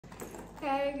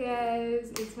Hi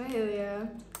guys, it's Mahalia.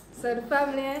 So the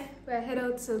family, we're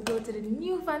headed to go to the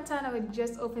new Fontana. We're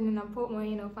just opening a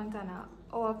Portmore, Fontana,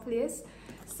 our place.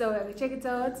 So we'll check it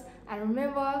out. And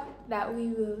remember that we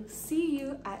will see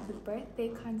you at the birthday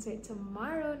concert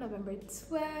tomorrow, November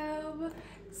 12th.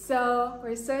 So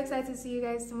we're so excited to see you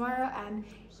guys tomorrow, and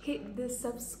hit the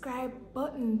subscribe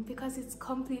button because it's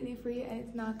completely free and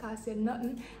it's not costing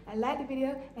nothing. And like the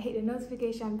video and hit the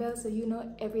notification bell so you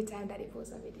know every time that they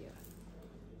post a video.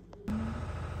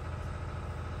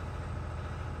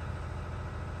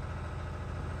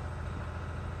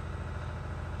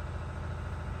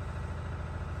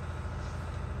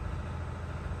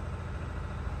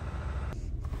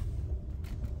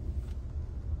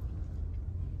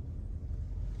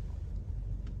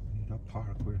 Park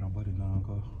where nobody now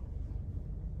go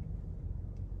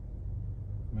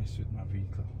mess with my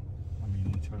vehicle. I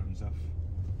mean, in terms of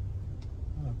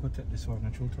I'll go take this one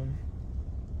and show to you.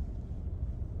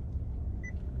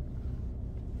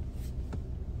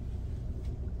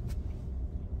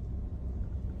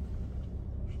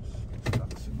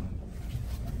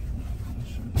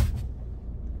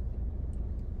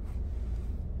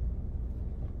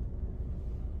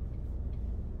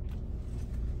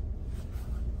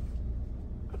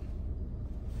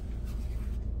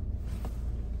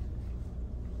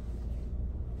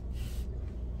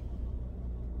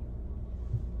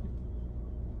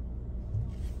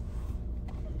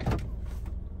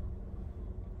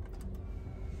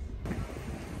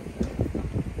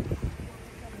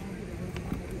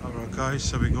 Guys,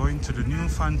 so we're going to the new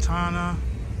Fontana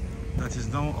that is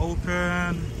now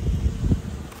open.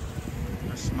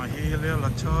 That's Mahalia,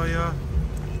 Latoya,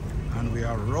 and we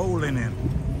are rolling in.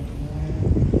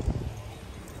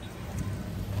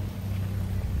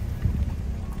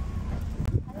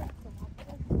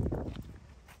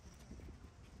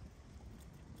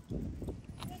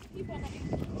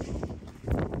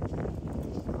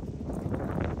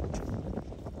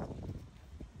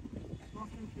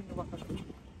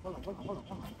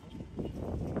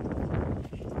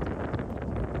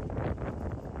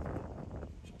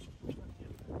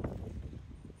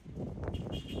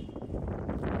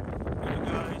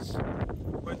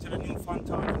 Went to the new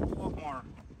Fontana in Portmore.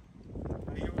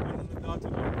 Are you with my little daughter,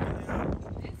 Mahalia?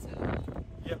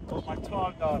 Yep, oh, my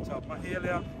tall daughter,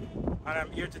 Mahalia. And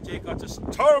I'm here to take her to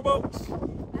Starbucks.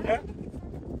 Yeah?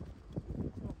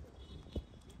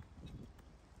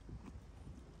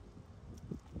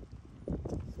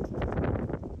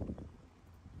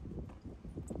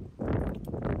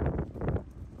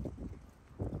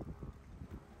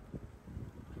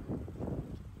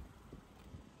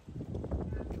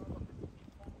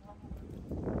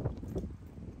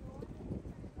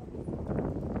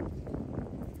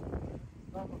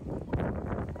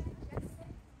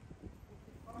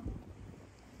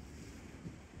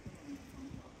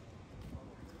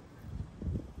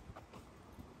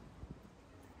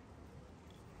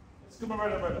 Come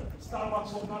on, brother.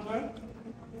 Starbucks open as well?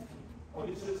 Oh,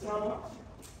 this is Starbucks?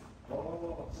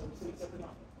 Oh, so it's open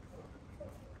up.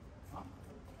 Huh?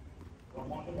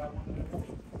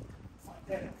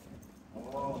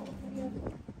 Oh.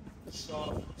 So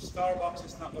Starbucks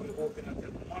is not going to be open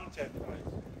until 1:10, right?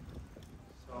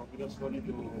 So we're just going to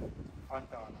do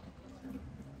Fontana.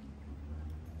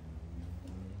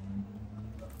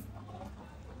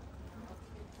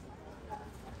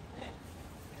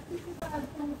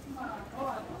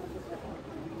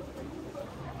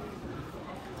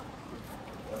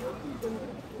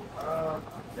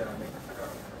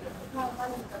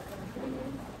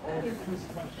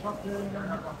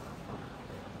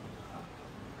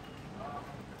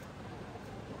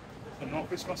 So no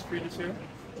Christmas tree this year?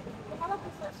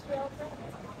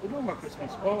 We don't have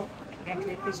Christmas. Oh,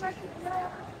 natural Christmas tree.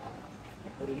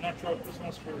 Oh, the natural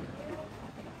Christmas tree.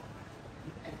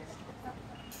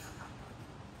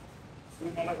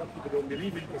 A lot of people don't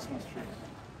believe in Christmas trees.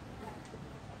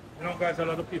 You know, guys, a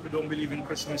lot of people don't believe in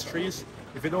Christmas trees.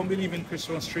 If you don't believe in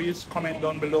Christmas trees, comment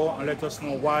down below and let us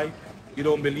know why you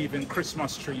don't believe in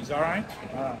Christmas trees, all right?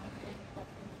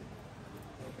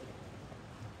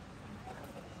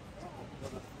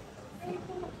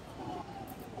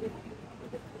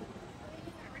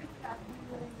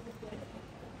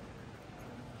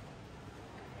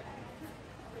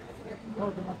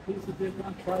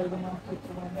 Try them out.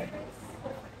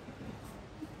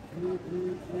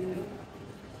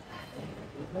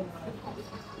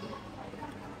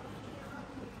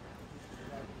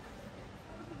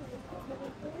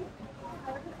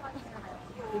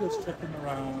 We're just checking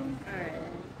around,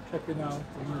 checking out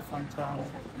the new Fontana.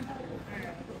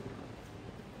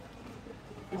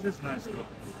 This is nice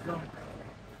though.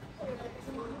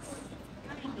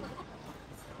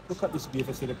 Look at this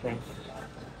beautiful city plant.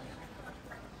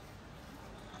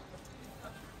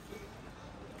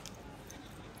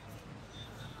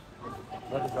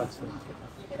 What is that?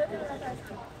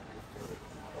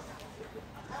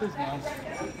 This is nice.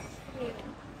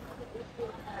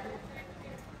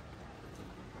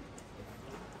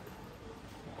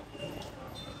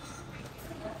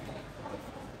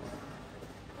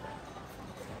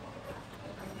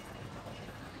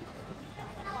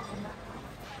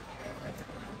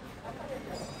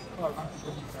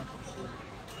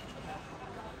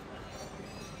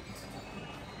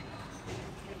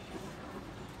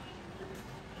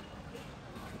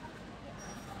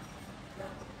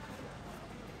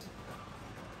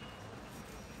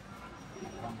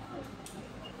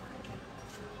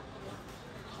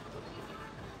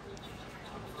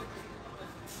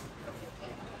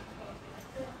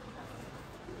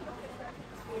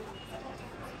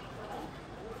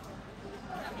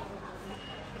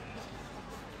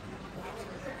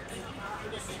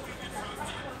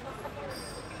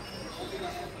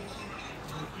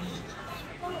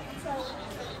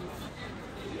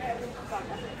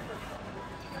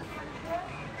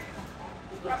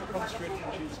 Come straight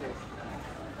from Tuesday.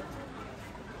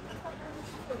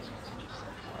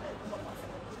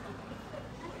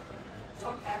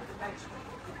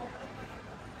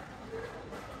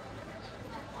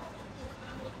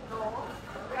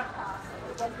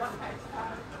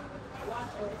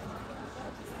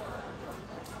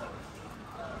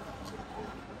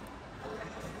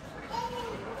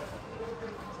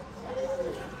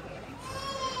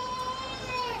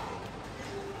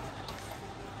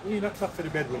 You not talk for the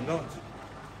bedroom, don't you?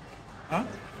 Huh?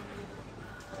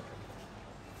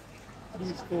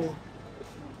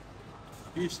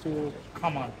 These two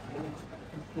common.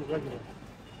 These two regular.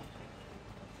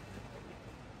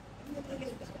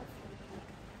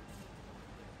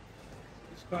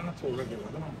 It's kind of too regular,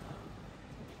 don't it?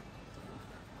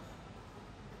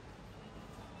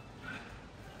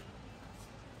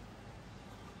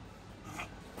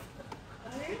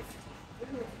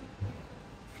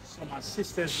 So my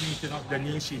sister's meeting up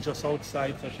Denise, she's just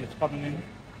outside, so she's coming in.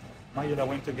 My other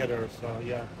went together, so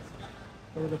yeah.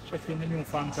 So we'll just check in the new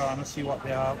Fanta and see what they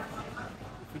have.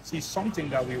 If we see something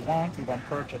that we want, we're gonna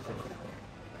purchase it.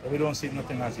 But we don't see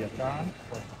nothing as yet, huh?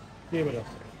 So stay with us.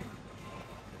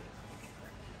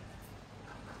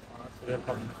 Alright, so they're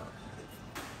coming.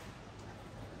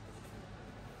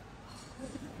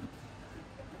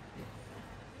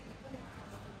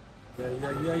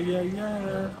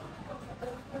 Yeah.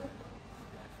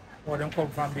 Oh, them come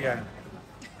from behind.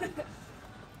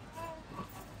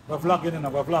 We're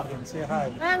vlogging, we're vlogging. Say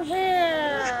hi. I'm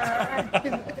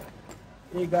here.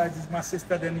 Hey guys, it's my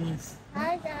sister Denise.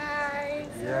 Hi guys.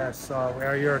 Yeah, so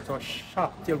we're here to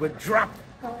shop till we drop.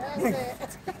 Oh, that's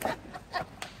it.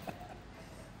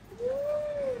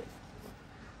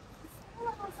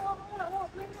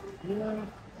 Yeah.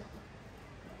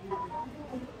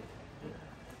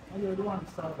 Oh, you're the one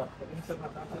Starbucks.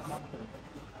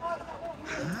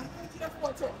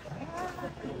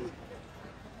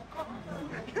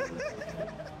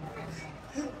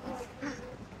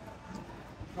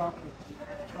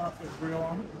 Chocolate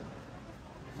grill.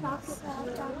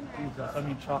 Jesus, I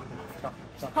mean chocolate.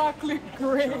 Chocolate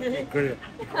gray. Grill.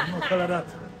 No color that.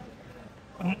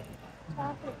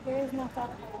 Chocolate gray is not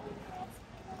chocolate.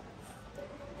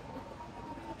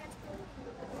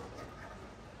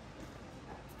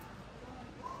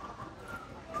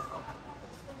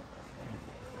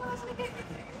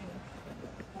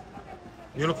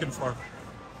 You're looking for?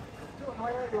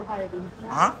 Where are you hiding?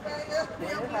 Huh?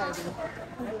 Where are you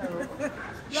hiding?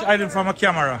 She's hiding from a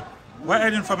camera. Why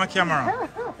hiding from a camera?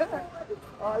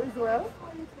 All is well.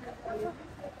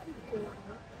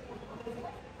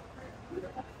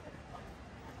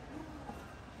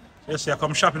 Yes, you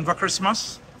come shopping for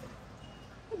Christmas?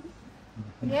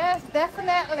 Yes,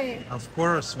 definitely. Of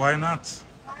course, why not?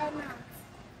 Why not?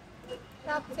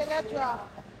 Shop till a drop.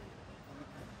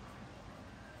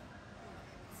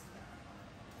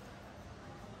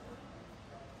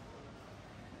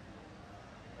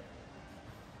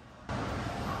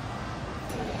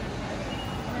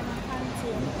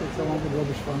 Someone with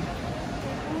rubbish one.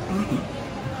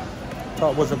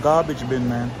 Thought it was a garbage bin,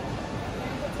 man.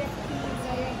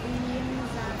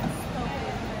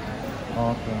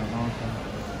 Okay.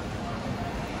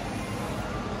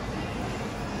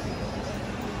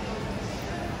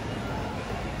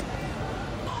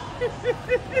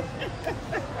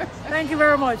 Thank you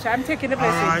very much. I'm taking the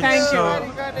blessing. Alright, Thank so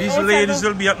you. these ladies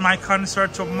will be at my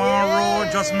concert tomorrow.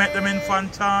 Just met them in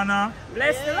Fontana.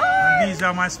 Bless the Lord. And these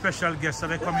are my special guests, so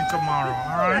they're coming tomorrow.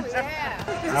 Alright?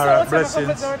 Yeah. Alright,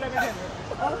 blessings.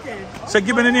 Okay. So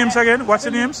give me the names again. What's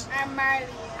the names? I'm Marlene.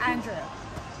 Andrea.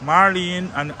 Marlene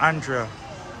and Andrea.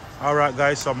 All right,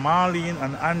 guys. So Marlene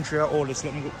and Andrea. Oh, let's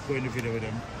let me go in the video with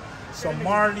them. So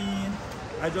Marlene,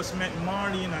 I just met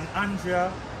Marlene and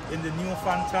Andrea in the new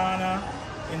Fontana.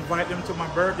 Invite them to my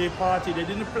birthday party. They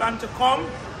didn't plan to come,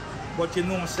 but you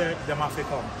know, say them have to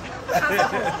come.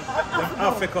 Them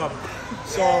have to come.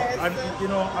 So, and you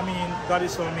know, I mean, God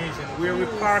is so amazing. Where we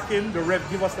parking, the rep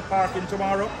give us the parking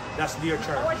tomorrow. That's their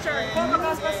church. Our church.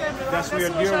 That's where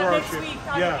their worship. Next week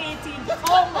on Yeah. the 18th.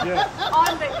 Come Yeah.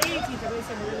 on the 18th.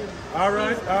 All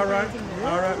right,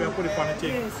 we'll put it on the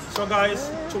thing. Yes. So guys,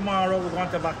 tomorrow we're going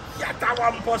to have a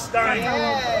Yatawampus time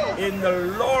in the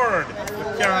Lord.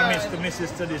 You can't miss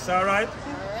this to this, all right?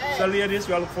 So ladies,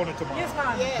 we'll look forward to tomorrow. Yes,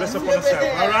 ma'am. Bless upon yourself,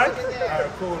 all right? All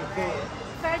right, cool.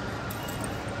 Thank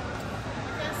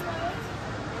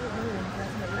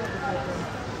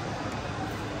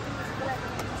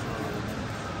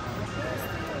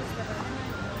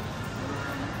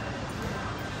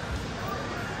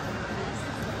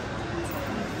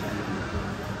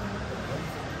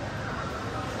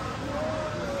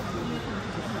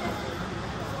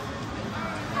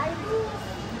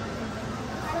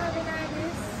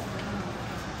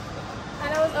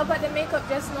And I was up at the makeup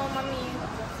just now, mommy. I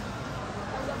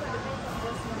was up at the makeup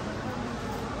just now.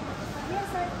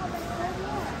 Yes, I come and go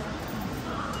here.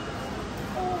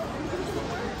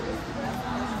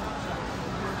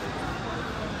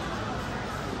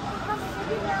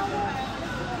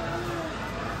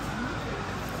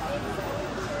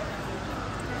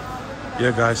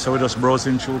 Yeah guys, so we're just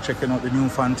browsing through, checking out the new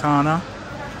Fontana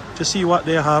to see what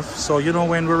they have. So you know,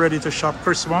 when we're ready to shop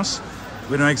Christmas,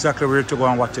 we know exactly where to go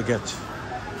and what to get.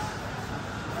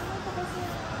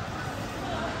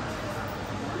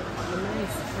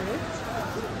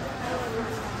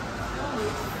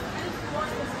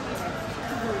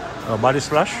 Body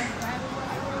splash.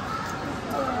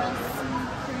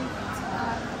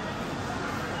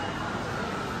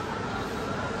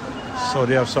 So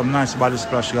they have some nice body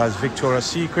splash, guys. Victoria's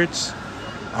Secrets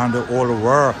and the All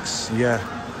Works. Yeah,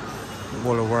 the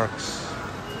All Works.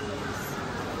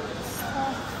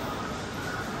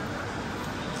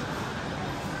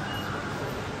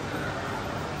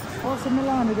 Oh, so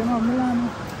Milano, they have Milano.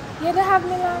 Yeah, they have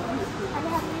Milan. And they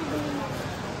have Maybelline.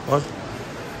 What?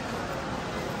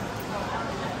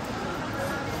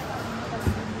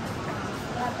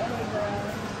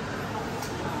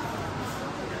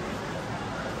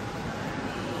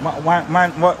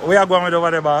 Man, where are you going with over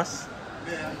there, boss?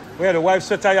 Yeah. Where the wife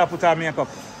sweater you put her makeup?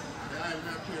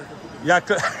 Yeah, I'm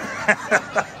not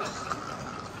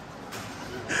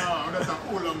no, that's a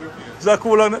cool on the face. It's a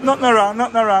cool on the,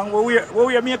 nothing wrong. We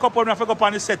wear makeup on, we have to go up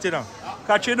on the set, you know.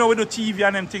 Because you know we do TV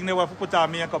and them thing, they have to put our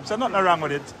makeup. So nothing wrong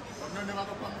with it. None never go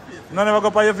up on the face. None never go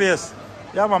up on your face.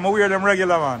 Yeah, man, we wear them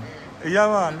regular, man. Yeah,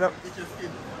 man. It's your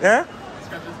skin. Yeah?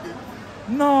 Scratch your skin.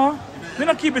 No. We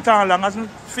don't keep it on long. As we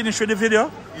finish with the video,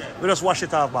 we just wash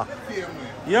it off back.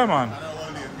 Yeah, man.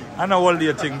 I know all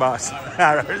the thing, boss.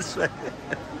 Yeah,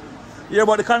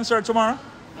 about the concert tomorrow?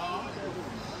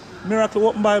 Miracle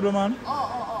Open Bible, man.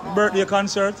 Birthday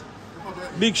concert.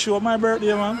 Big show, my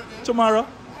birthday, man. Tomorrow.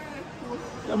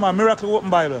 Yeah, man. Miracle Open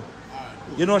Bible.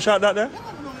 You know, shout that there?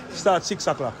 Start 6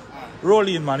 o'clock. Roll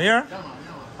in, man. Here?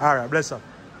 All right, bless up.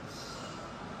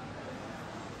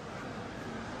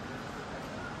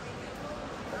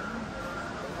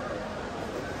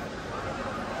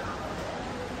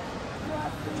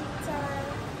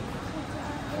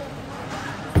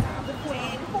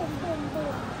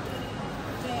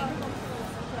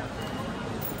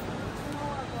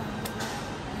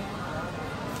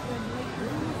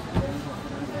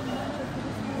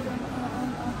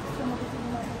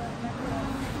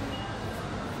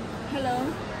 Hello.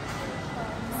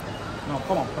 No,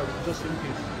 come on, just in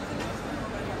case.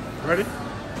 Ready?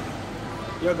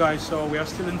 Yeah, guys, so we are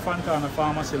still in Fontana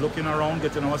Pharmacy, looking around,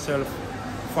 getting ourselves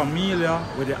familiar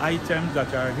with the items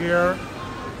that are here.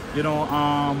 You know,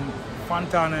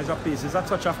 Fontana is a place, it's a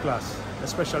touch of class,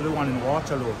 especially the one in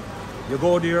Waterloo. You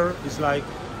go there, it's like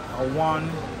a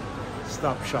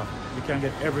one-stop shop. You can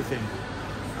get everything.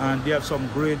 And they have some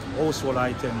great household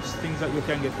items. Things that you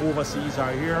can get overseas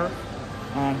are here.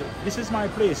 And this is my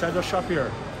place, I just shop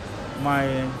here.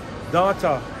 My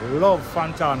daughter loves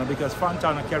Fontana because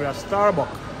Fontana carry a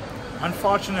Starbucks.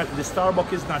 Unfortunately, the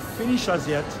Starbucks is not finished as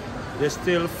yet. They're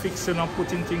still fixing up,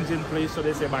 putting things in place. So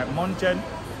they say by month end,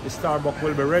 the Starbucks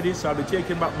will be ready. So I'll be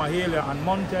taking back Mahalia and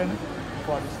month end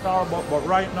for the Starbucks. But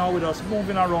right now, we're just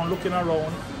moving around, looking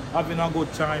around, having a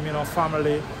good time, you know,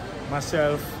 family,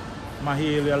 myself,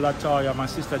 Mahalia, Latoya, my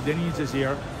sister Denise is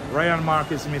here. Ryan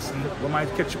Mark is missing. We might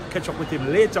catch up with him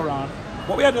later on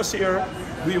But we are just here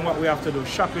doing what we have to do.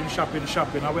 Shopping, shopping,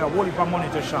 shopping. And we are holding for money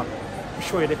to shop. I'll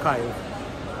show you the Kyle.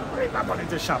 We have money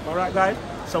to shop, alright guys?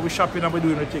 So we're shopping and we're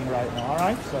doing the thing right now,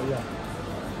 alright? So yeah.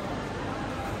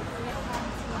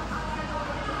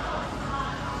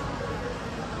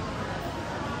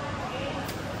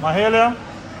 Mahalia?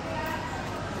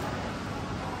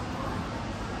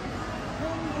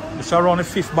 It's around the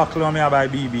 5th bottle on me by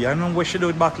BB. I don't know what she do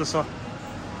with bottles, sir.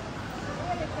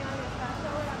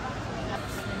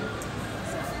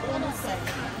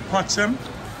 Pots him.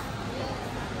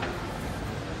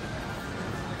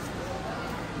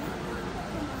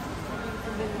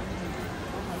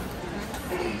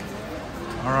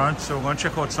 Alright, so we're going to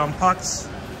check out some pots.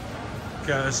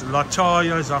 Because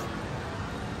Latoya is a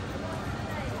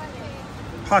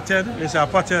potted. Is a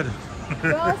potted.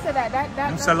 Don't say that.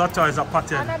 Mr. Latoya is a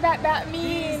potted. I know that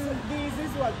means. These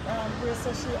is what Grace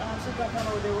said she got to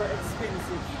know they were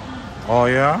expensive. Oh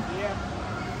yeah? Yeah.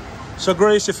 So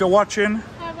Grace, if you're watching,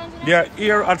 they're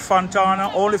here at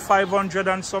Fontana, only 500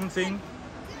 and something.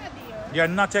 They're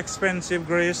not expensive,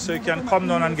 Grace, so you can come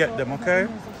down and get them, okay?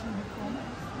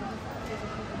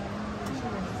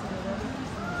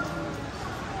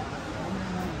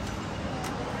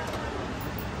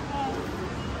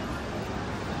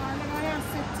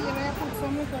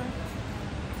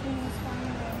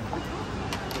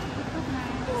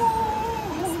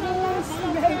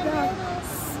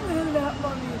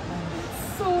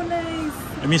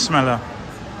 Let me smell her.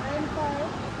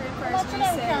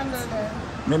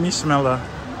 Let me smell her.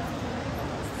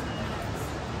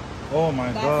 Oh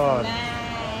my God.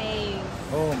 Nice.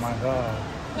 Oh my God.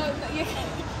 No, you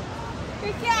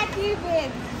can't keep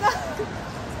it.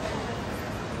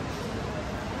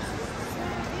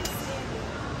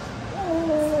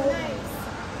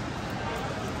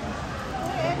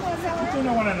 You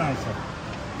know what a nicer.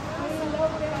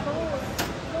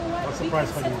 What's the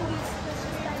price for you?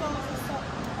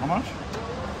 How much?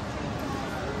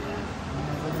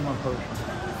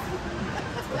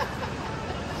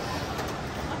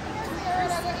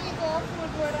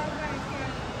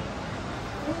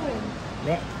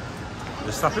 Yeah.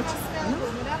 You stop it?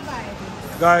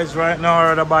 Guys, right now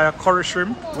I'm gonna buy a curry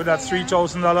shrimp with that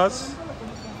 $3,000.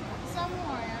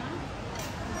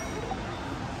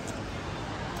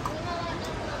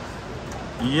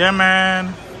 Yeah,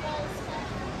 man.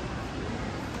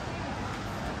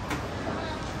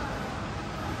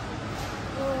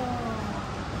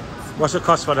 What's the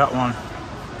cost for that one?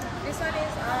 This one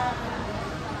is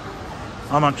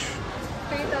How much?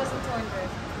 3,200.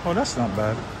 Oh, that's not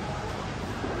bad.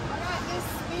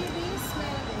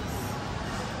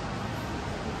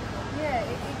 Yeah,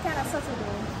 it kind of subtle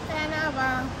though. Kind of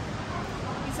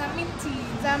It's a minty.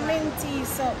 it's a minty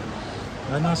something.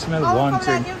 I don't smell How one come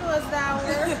thing. that it was that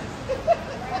way?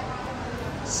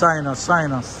 Sinus,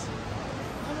 sinus.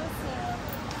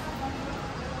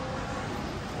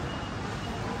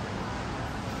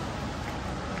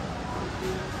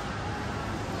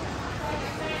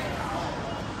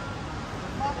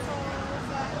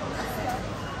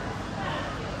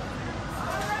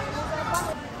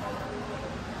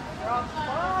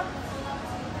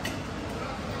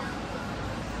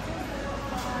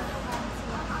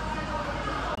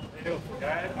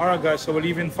 Alright guys, so we're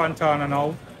leaving Fontana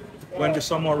now. When the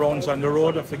summer rounds on the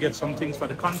road, I have to get some things for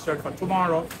the concert for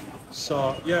tomorrow.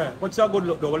 So yeah, what's a good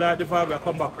look though? We like the vibe, we'll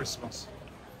come back Christmas.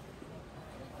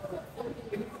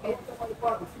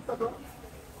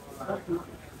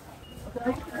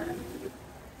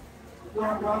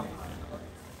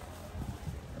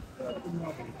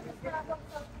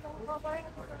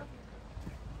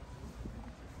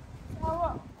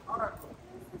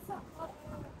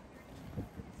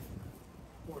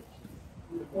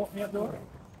 Open your door.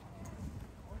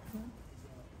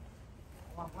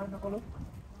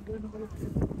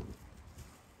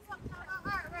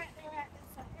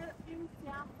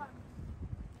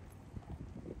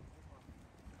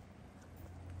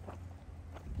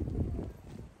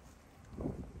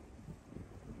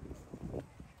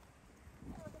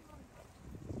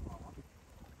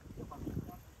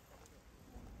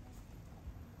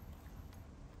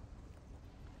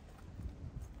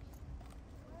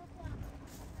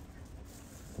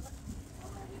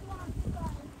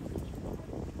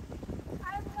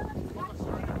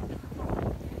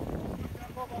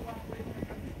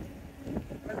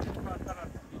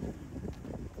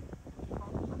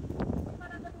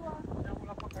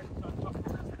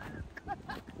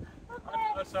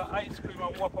 So ice cream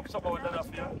and warm up some of that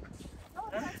up here.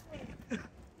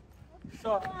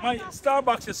 So my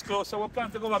Starbucks is closed, so we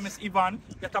plan to go over Miss Yvonne,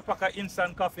 get a pack of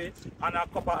instant coffee and a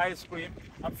cup of ice cream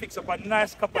and fix up a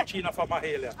nice cappuccino for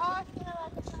Mahalia.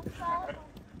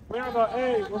 Where about?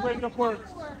 Hey, we're ready to work.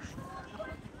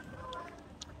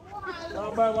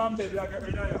 I'll buy one baby, I'll get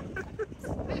rid of you.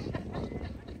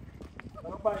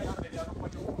 I'll buy one baby, I'll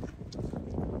put you.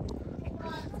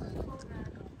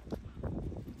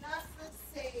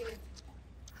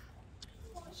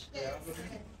 Yeah,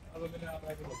 I'm going to have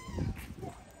like a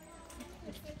look.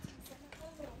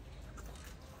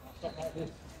 Something like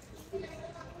this.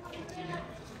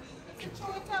 It's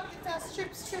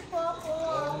a strip up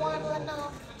or one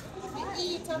when we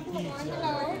eat and put on the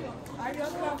line. I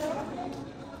just love it.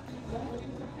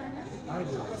 I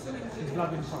do. She's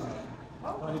vlogging something.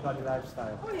 Only got the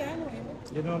lifestyle. Oh yeah, I know him.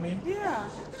 You know what I mean? Yeah.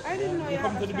 I didn't know You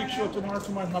come to the big show tomorrow.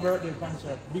 Tomorrow's my birthday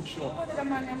concert. Big show.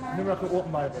 Miracle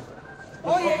Open Bible.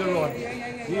 Oh yeah, Up the road.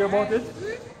 yeah. You hear about it?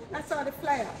 I saw the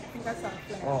flyer. I think I saw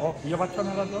the flyer. Oh, you have a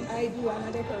channel as well? I do. I'm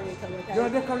a decorator. You're a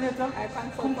decorator? I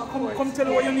Come tell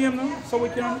me what your name now, so we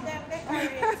can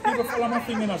people follow my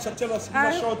thing now. So tell us, give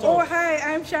us a shout Oh out. hi,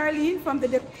 I'm Charlene from the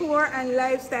Decor and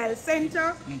Lifestyle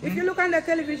Center. If you look on the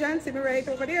television, see me right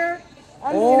over there.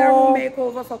 I'm doing a room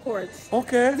makeover for courts.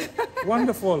 Okay,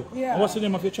 wonderful. Yeah. And what's the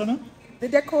name of your channel? The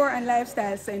Decor and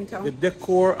Lifestyle Center. The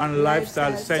Decor and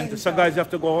Lifestyle Lifestyle Center. So Center. guys, you have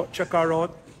to go check her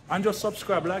out and just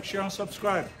subscribe, like, share, and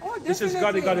subscribe. Oh, This is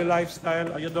definitely. Gotti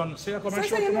Lifestyle. Are you done? Say a So comment.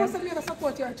 you must have to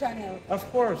support your channel. Of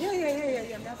course. Yeah,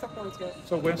 I support you.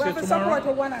 So when We say have to tomorrow?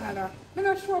 support one another. I'm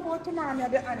not sure about tomorrow, I'll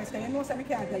be honest. You know, so I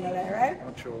can't tell you that, right?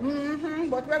 Not sure.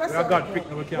 But we have a We have got support. picked,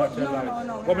 we can't But tell no, lies.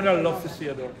 no. But I love to see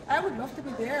you though. I would love to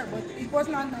be there, but it was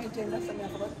not my agenda, so I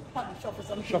forgot to shuffle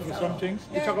some things. Shuffle some around. things.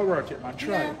 Yeah. It's a worth it, man.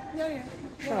 Try. Yeah.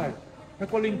 Try.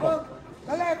 Make a link Well, up.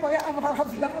 I like how you have a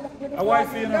vlog with A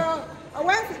wife, you know. No, a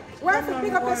wife,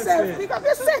 pick up wife, yourself, eh? pick up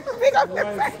yourself, pick up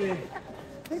yourself. Wife, eh?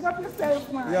 Pick up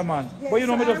yourself, man. Yeah, man. Yes, But you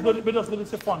know, so me just do this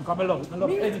for fun, because I love it. I love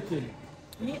Me? anything.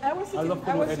 I was I love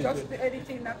to do just editing.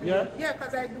 editing that. Yeah? Yeah,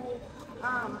 because I do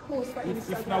posts for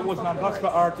Instagram. If I wasn't a gospel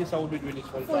artist, I would be doing this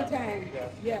full Full time. time.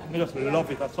 Yeah. I just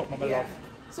love it. That's something I love.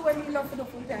 So when you love to do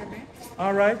full time, eh?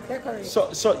 All right. Decorate.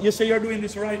 So you say you're doing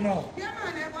this right now? Yeah,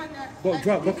 man, I want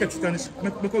that. Go catch it, Dennis.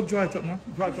 Make go dry it up, man.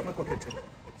 Dry it up, make go catch it.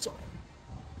 So.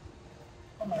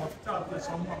 Come on, start this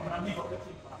one. I need to get it.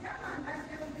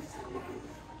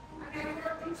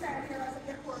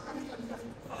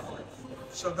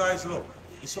 So guys, look,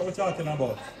 this is what we're talking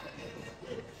about.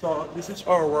 So this is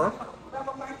our work.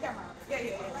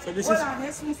 Yeah. So this Hold is on,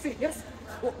 yes, we see. Yes.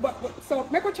 So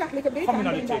make a chat a little bit Come in and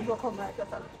on then the that will come right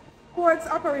up. Quartz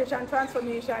Operation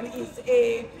Transformation is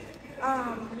a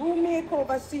room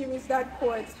makeover series that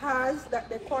Quartz has that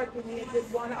they coordinate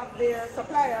with one of their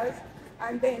suppliers,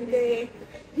 and then they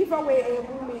give away a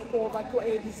room makeover to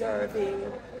a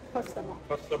deserving customer.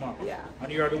 Yeah.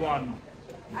 And you're the one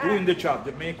doing the job,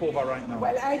 the makeover right now.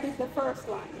 Well, I did the first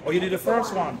one. Oh, you did the first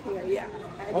So one? Here, yeah.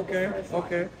 I did Okay, the first one.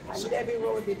 okay. And Debbie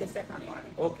Rowe did the second one.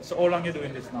 Okay, so how long you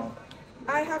doing this now?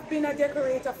 I have been a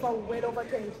decorator for well over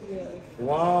 20 years.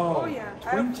 Wow. Oh, yeah.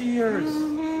 20 years.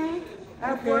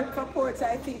 I've worked for Quartz,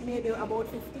 I think maybe about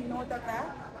 15 out of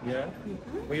that. Yeah.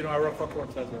 But you know I work for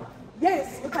Quartz as well.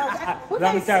 Yes, because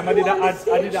Long time. I did an ads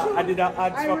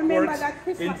for remember Quartz that in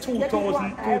Christmas.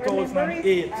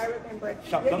 2008. I remember it.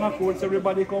 Shop down at Quartz,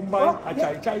 everybody come by. Oh, I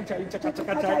yeah. chai.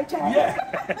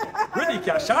 Yeah. Really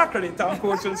cash out credit town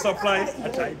Quartz will supply. I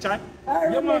chai. I Yeah,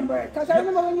 man. remember it. Because I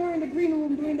remember when you were in the green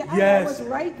room doing the Yes. I was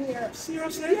right there.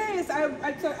 Seriously? Yes,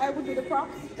 I would do the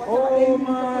props. Oh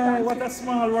my, what a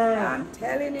small world. I'm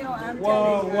telling you, I'm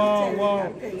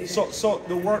Wow. telling you. So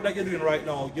the work that you're doing right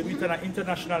now, you do it on an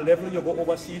international level, you go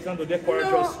overseas and do decor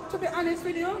just. No, to be honest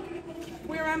with you,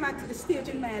 where I'm at the stage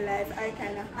in my life, I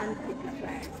kind of handpick my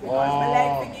clients. Because I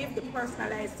like to give the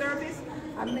personalized service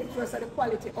and make sure so the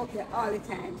quality up there all the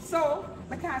time. So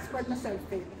I can't spread myself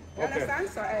thin. You Okay. understand?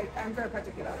 So I'm very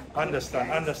particular.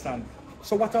 Understand.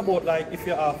 So what about like if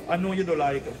you have, I know you do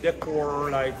like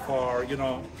decor like for, you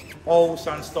know, house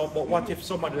and stuff, but what if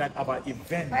somebody like have an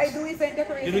event? I do event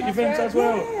decorating. You do events as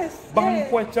well? Yes.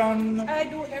 Banquet and I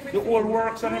do everything. the old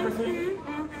works and everything?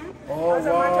 Oh, As a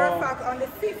matter of wow. fact, on the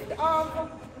 5th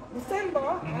of December,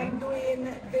 I'm doing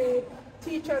the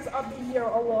Teachers of the Year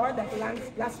award that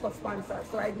Lasco sponsors.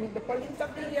 So I do the Police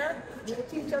of the Year, the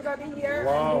Teachers of the Year,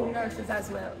 Wow. and the Nurses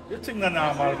as well. You think that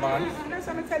normal, man? And that's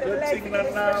what I'm telling you, You we like to think give that a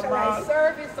specialized normal?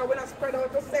 service so we don't spread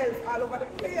out ourselves all over the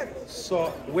place.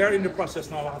 So we're in the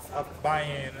process now of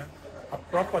buying a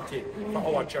property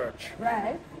for our church.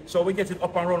 Right? So we get it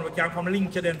up and running, we can come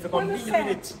link it then to come deal with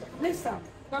it. Listen,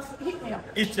 Just hit me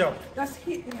up. Hit you up. Just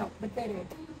hit me up, but tell you.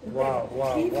 Wow,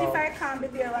 wow, Even wow. if I can't be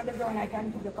there on the ground, I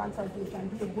can give you consultation,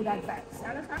 give you good advice. You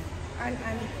understand? And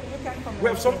you can come. We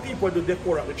have some people do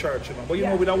decor at the church, you know, but you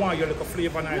know, we don't want you like a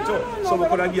flavor night too. No, So we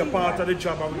could don't be a do part that. of the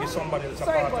job and we give somebody else a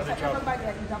Sorry, part boss, of the I job. everybody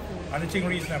that is approved. And the thing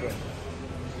reasonable.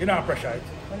 You know, pressure it.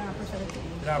 We're not appreciating it.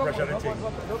 You know, pressure the thing.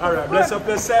 Go. All right, bless up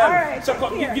yourself. All right, So take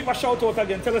come, care. give a shout out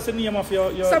again. Tell us the name of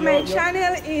your So my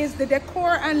channel is the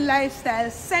Decor and Lifestyle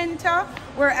Center,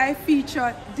 where I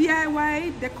feature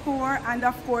DIY, decor, and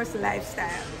of course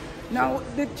lifestyle. Now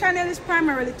the channel is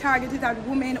primarily targeted at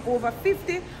women over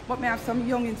 50, but may have some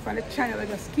youngins from the channel that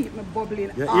just keep me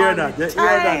bubbling. You all hear that? the You hear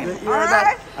that? time. You hear All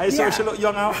that? right? I saw she look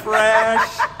young and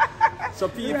fresh. So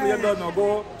people, Right. you don't know,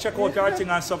 go check out your thing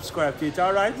and subscribe to it,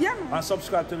 all right? Yeah, man. And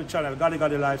subscribe to the channel, Got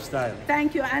Lifestyle.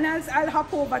 Thank you, and I'll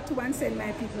hop over to and send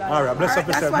my people. All right, bless up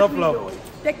That's yourself. what No we love. do.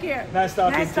 Take care. Nice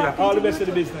talking to you. All the best to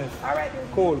the too. business. All right.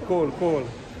 Cool.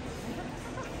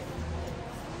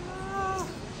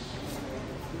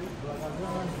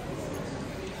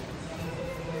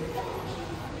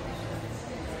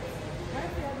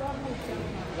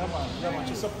 Yeah, man,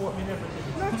 she support me in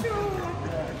everything. Not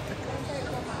you.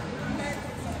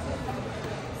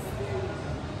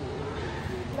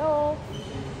 Hello.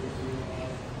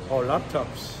 Oh,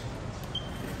 laptops.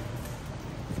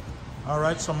 All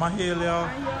right, so Mahalia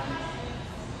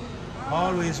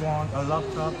always want a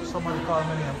laptop. Somebody call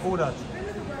me name. Who that?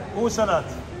 Who said that?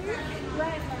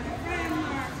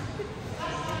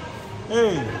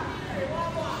 Hey,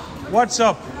 what's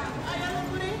up?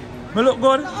 Me look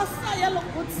good?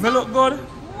 Me look good?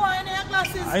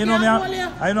 I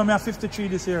know me are 53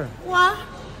 this year. What?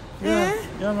 Yeah,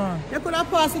 yeah man. You could have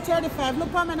passed the 35. Look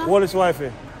for me now. What is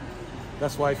wifey?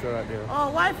 That's wifey right there.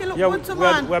 Oh, wifey look Yeah, good to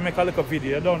man. we make a little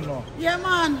video, I don't know. Yeah,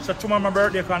 man. So tomorrow my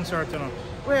birthday concert, you know.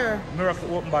 Where?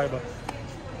 Miracle Open Bible.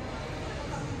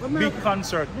 What Big miracle?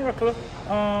 concert. Miracle.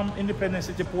 Independence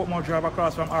City, Portmore Drive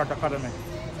across from Art Academy.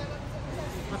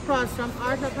 Across from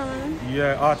Art Academy?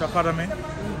 Yeah, Art Academy.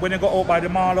 When you go out by the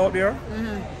mall out there,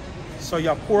 so you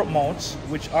have Portmouth,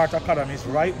 which Art Academy is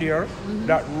right there.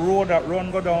 That road that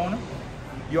run go down,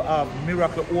 you have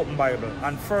Miracle Open Bible.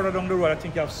 And further down the road, I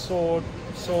think you have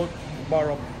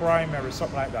Southborough Primary,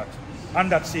 something like that. On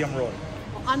that same road.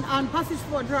 On Passage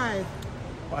 4 Drive?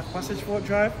 Passage 4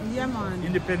 Drive? Yeah, man.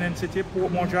 Independence City,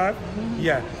 Portmore Drive.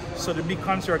 Yeah. So the big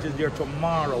concert is there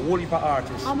tomorrow. Whole heap of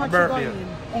artists. How much birthday. you going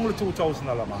in? Only $2,000,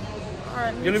 man.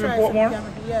 Alright, You live in Portmore?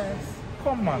 Yes.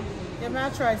 Come on. Yeah, may I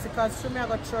try because me I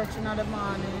go church in the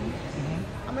morning.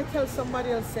 I'm going to tell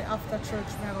somebody else say after church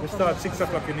me I go We come start back. 6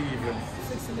 o'clock in the evening.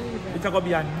 6 in the evening. It's going to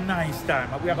be a nice time.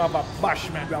 We have a bash,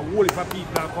 man. We have a whole heap of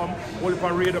people that come, whole heap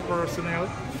of radio personnel.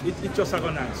 It's just a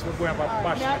go nice. We're going to have a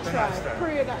bash. May I It's a try? nice time.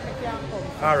 Pray that me can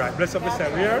come. All right. Bless up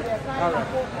yourself. Here? All right.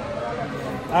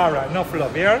 All right. Enough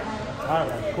love. Here? All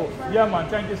right. Cool. Yeah, man.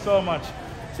 Thank you so much.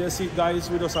 So you see, guys,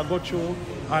 we just go through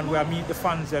and we meet the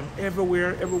fans them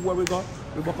everywhere we go.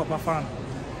 We buck up a fan.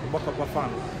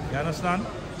 You understand?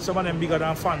 Some of them bigger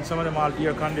than fans, some of them are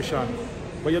air conditioned.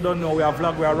 But you don't know, we have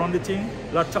vlog, we are run the thing.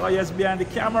 Latoya's behind the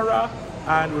camera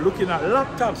and we're looking at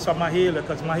laptops for Mahalia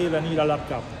because Mahalia need a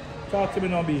laptop. Talk to me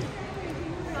now, B. They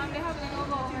have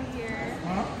Lenovo over here.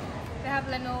 Huh? They have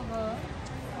Lenovo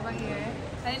over here.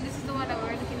 I think this is the one that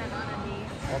we're looking at on a day.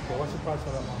 Okay, what's the price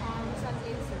of that one? It's at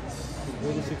 87.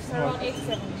 86 Around more.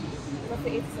 87.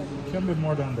 Roughly 87. It can be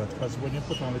more than that because when you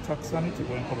put on the tax on it, it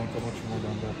won't come out to much more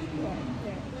than that. Yeah.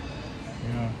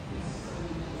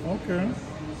 Yeah. Okay.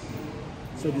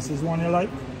 So this is one you like?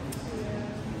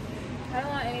 I don't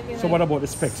want anything So like what about the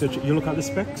specs? So you look at the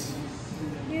specs?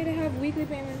 Yeah, they have weekly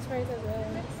payments for it as well.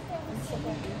 And stuff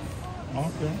like this.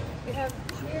 Okay. They have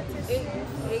 8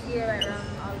 GB RAM,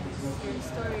 all your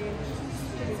storage,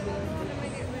 pretty good.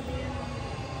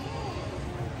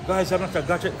 Guys, I'm not a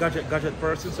gadget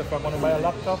person, so if I'm going to buy a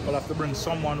laptop, I'll have to bring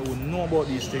someone who know about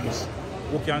these things,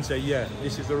 who can say, yeah,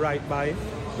 this is the right buy,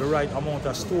 the right amount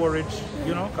of storage,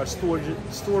 you know, because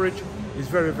storage is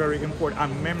very, very important,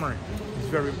 and memory is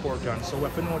very important. So we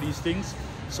have to know these things,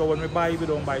 so when we buy, we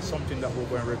don't buy something that we're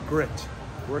going to regret.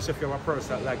 Whereas if you're a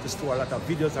person that like to store a lot of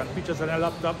videos and pictures on a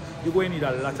laptop, you're going to need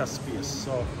a lot of space.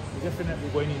 So definitely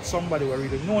going to need somebody who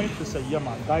really know it to say, yeah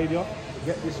man, guide you,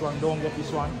 get this one, don't get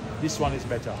this one is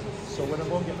better. So when I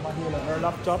go and get my her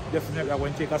laptop, definitely I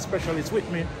want to take a specialist with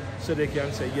me so they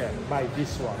can say, yeah, buy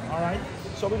this one, all right?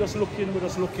 So we're just looking,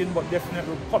 but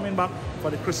definitely we're coming back for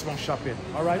the Christmas shopping,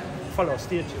 all right? Follow,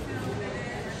 stay tuned.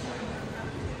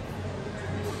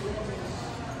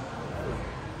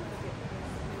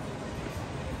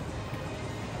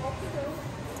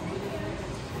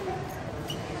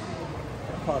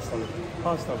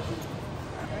 Pasta.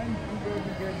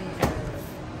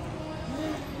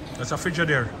 That's a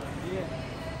Frigidaire. Yeah.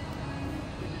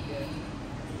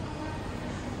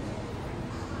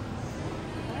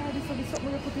 This will be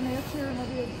something you put in your chair, my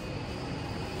dear.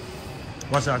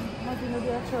 What's that? Imagine you do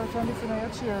a church and this in your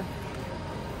chair.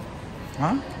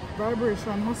 Huh?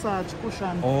 Vibration, massage,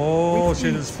 cushion. Oh, so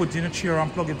you just put it in a chair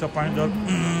and plug it up and it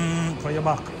does for your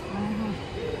back.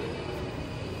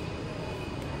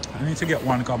 I need to get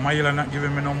one because Mayla not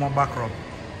giving me no more back rub.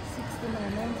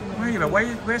 69, 99. Mayla,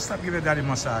 why stop giving daddy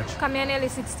massage? Come here nearly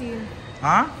 16.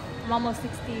 Huh? I'm almost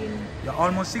 16. You're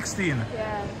almost 16?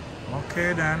 Yeah.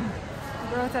 Okay then. I've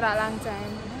been out that long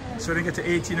time. So when you get to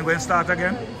 18, you're going to start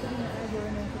again?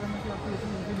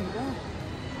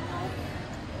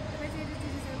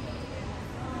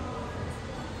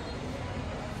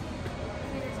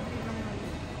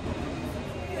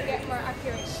 To get more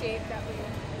accurate shape that way.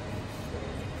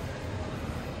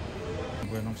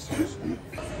 Going upstairs.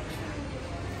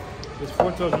 It's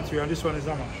 4,300 and this one is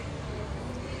how much?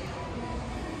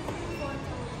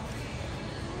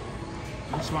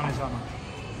 This one is how much?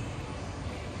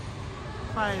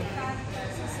 5.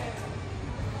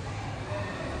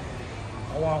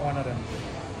 I want one of them.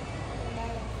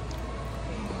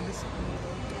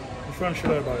 Which one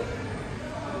should I buy?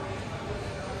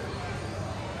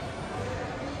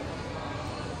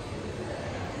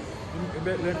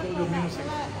 Let the music.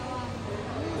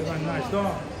 They're nice, don't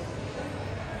they?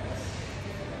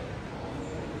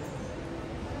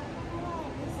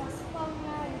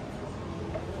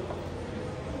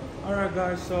 Alright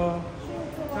guys, so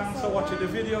thanks for watching the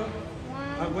video.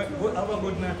 Have a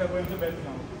good night. I'm going to bed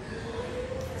now.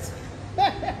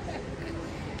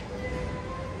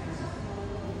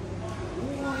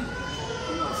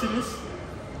 See this?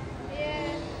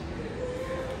 Yeah.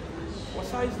 What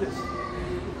size is this?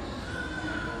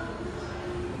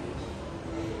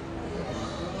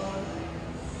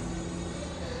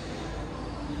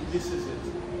 This is it.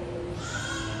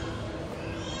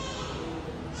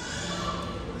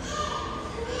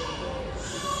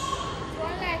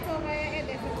 One light over your head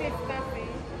if you take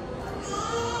coffee.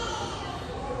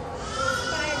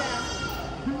 Spider.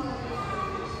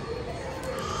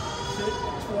 See?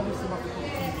 This one is about to put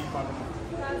TV back.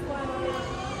 That's one.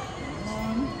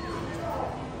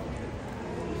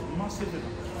 Massive.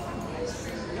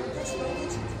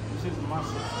 This is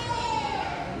massive.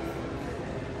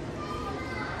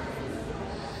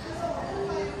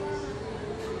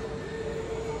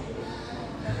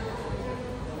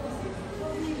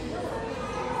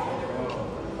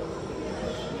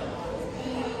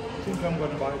 I think I'm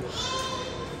going to buy this.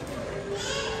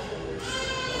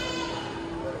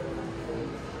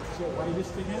 So why this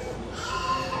thing is?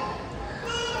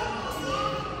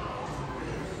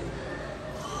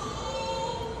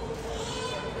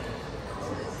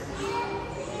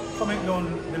 Comment down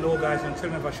below guys and tell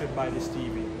me if I should buy this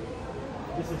TV.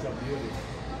 This is a beauty.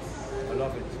 I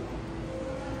love it.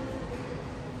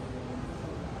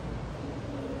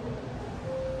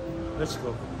 Let's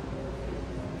go.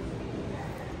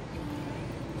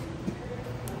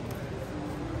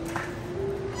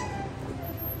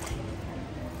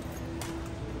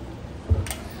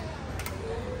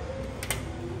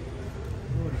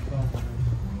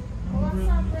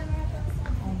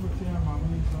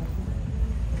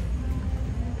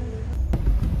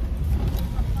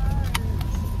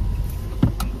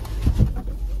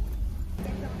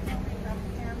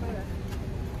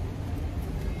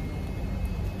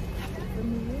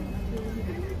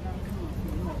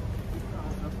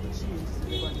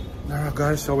 Alright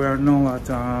guys, so we are now at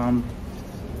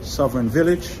Sovereign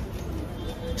Village.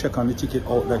 Check on the ticket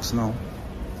outlets now.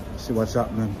 See what's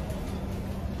happening.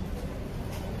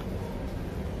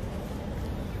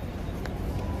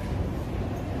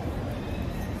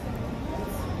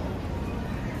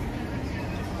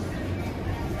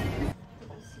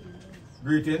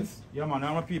 Greetings. Yeah man,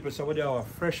 I'm a people, so we have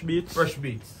fresh beats. Fresh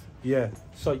beats. Yeah.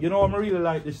 So you know what I really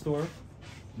like this store?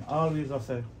 I always I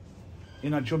say,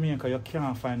 in a Jamaica you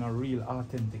can't find a real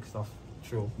authentic stuff.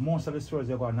 True. Most of the stores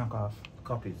they got knockoff.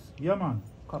 Copies. Yeah man,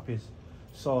 copies.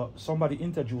 So somebody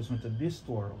introduced me to this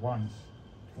store once.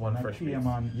 One And I fresh came beats.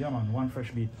 and, yeah man, one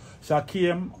fresh beat. So I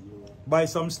came, buy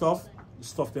some stuff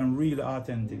them really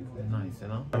authentic. Nice, you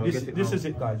know? This is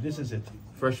it guys, this is it.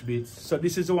 Fresh beats. So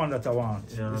this is the one that I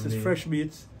want. Yeah, this I is mean, fresh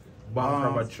beats. Bank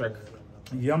rubber trek.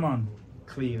 Yeah man.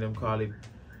 Clean, them call it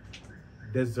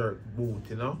desert boot,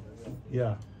 you know?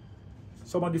 Yeah.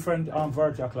 Some of different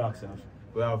variety of clocks have.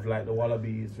 We have like the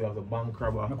wallabies, we have the bank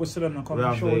rubber. I go sit down and come We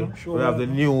and have, show them. we have the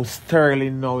new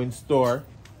sterling now in store.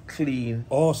 Clean.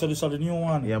 Oh, so this is the new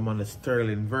one? Yeah man, the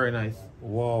sterling, very nice.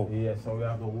 Wow. Yeah, so we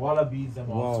have the wallabies and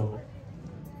Wow. also.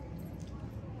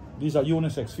 These are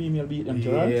unisex, female beat them,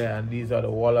 right? Yeah, and these are the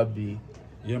wallaby.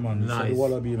 Yeah, man. Nice. So the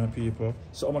wallaby, my people.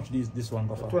 So how much this one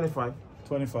go for? 25.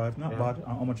 25, not Yeah. bad. And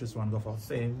how much this one go for?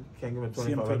 Same. Can give me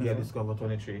Same 25. I 25. get this cover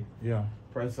 23. Yeah.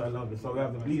 Price I love it. So we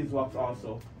have the beeswax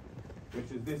also,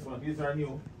 which is this one. These are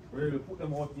new. We really put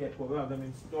them out yet, but we have them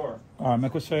in store. Alright,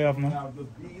 make us show you have We now. have the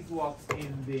beeswax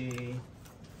in the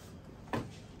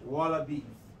wallaby.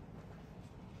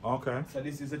 Okay. So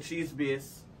this is a cheese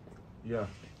base. Yeah.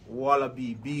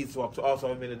 Wallaby beeswax. We also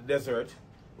have them in the desert.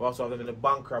 We also have them in the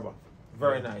bank crabber.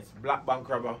 Very nice. Black bank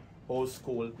crabber. Old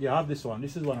school. Yeah, I have this one.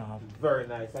 This is one I have. Very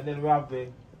nice. And then we have the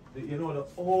you know, the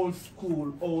old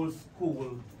school.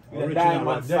 The Original diamond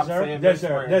one. socks Desert, and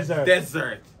desert, desert.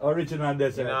 desert. Original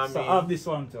desert. You know what I So mean? I have this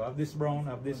one too. I have this brown, I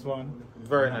have this one.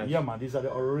 Very nice. Yeah, man. These are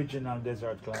the original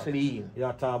desert class. Clean.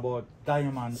 Yeah, talk about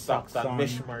diamond Socks and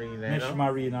mesh marine. mesh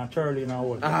marine and turtle and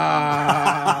all.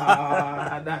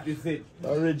 Ah, that is it.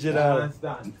 Original.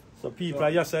 Understand. So people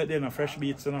are just out there, fresh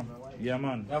beats, you know. Yeah,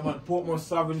 man. Yeah, man. Portmore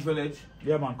Sovereign Village.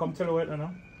 Yeah, man. Come tell you what, you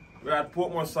know. We're at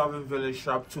Portmore Sovereign Village,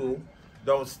 shop 2,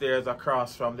 downstairs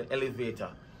across from the elevator.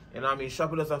 You know what I mean?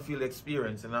 Shopping doesn't feel the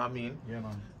experience, you know what I mean? Yeah,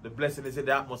 man. The blessing is in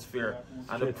the atmosphere,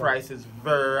 and the Straight price is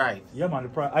very right. Yeah, man. The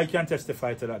price. I can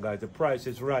testify to that, guys. The price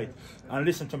is right. And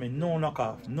listen to me. No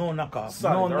knockoff. No knockoff.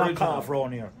 Solid, no original. knockoff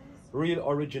around here. Real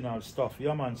original stuff.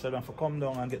 Yeah, man. So then for come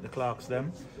down and get the clocks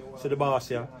them. So the boss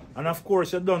here. And of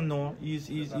course, you don't know.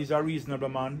 He's a reasonable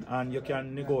man, and you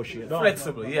can negotiate. Don't you?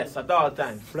 Flexible, yes, at all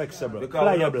times. Flexible. Because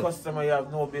with Pliable. a customer, you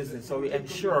have no business, so we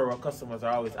ensure our customers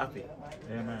are always happy.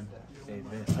 Amen.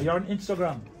 Amen. Are you on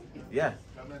Instagram? Yeah.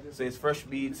 So it's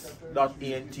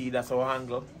freshbeats.ent, that's our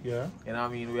handle. Yeah. You know what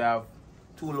I mean? We have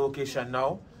 2 locations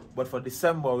now, but for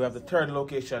December, we have the 3rd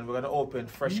location. We're going to open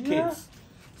Fresh Yeah. Kids.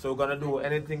 So we're going to do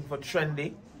anything for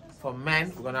trendy, for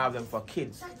men, we're going to have them for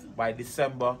kids. By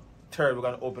December 3rd, we're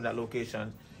going to open that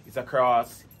location. It's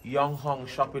across Young Hong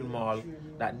Shopping Mall,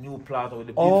 that new plaza with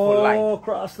the beautiful light. Oh,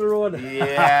 across the road.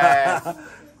 Yes.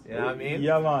 You know what I mean?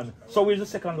 Yeah, man. So where's the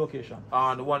second location?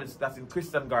 The one that's in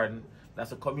Christian Garden,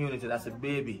 that's a community, that's a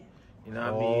baby. You know what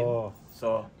I Oh. mean?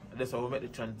 So that's where we make the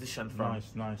transition from.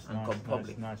 Nice, nice, and nice, come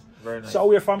public. nice. Very nice. So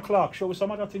we're from Clark. Show us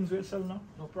some other things we're selling now.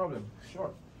 No problem.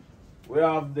 Sure. We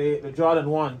have the Jordan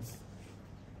 1s.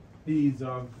 These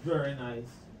are very nice.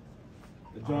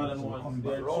 The Jordan 1s.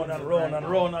 they're Round and trending round right and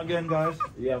now. round again, guys.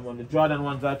 Yeah, man. The Jordan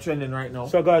 1s are trending right now.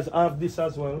 So, guys, I have this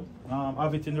as well. I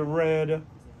have it in the red,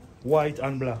 white,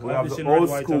 and black. we I have this the in red, old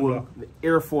white, and school, black. the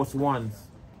Air Force 1s.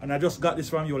 And I just got this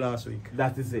from you last week.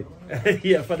 That is it.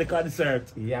 Yeah, for the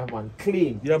concert. Yeah, man.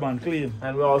 Clean. Yeah, man, clean.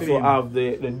 And we also Clean. have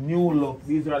the new look.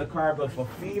 These are the carpets for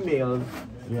females.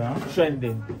 Yeah.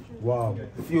 Trending. Wow.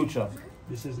 Future.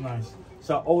 This is nice.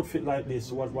 So, outfit like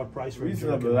this, what price range?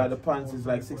 Reasonable. Like the pants is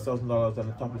like $6,000 and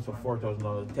the top is for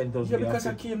 $4,000, $10,000. Yeah, because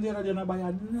I came there and I buy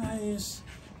a nice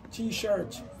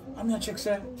t-shirt. I'm gonna check,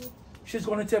 say, she's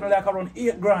gonna tell me like around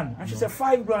 8 grand. And she said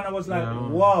 5 grand. I was like, Yeah.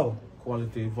 wow.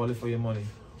 Quality, value for your money.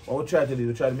 What we try to do,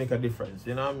 we try to make a difference.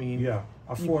 You know what I mean? Yeah.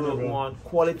 People Affordable. want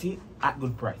quality at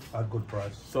good price. At good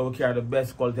price. So we carry the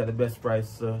best quality at the best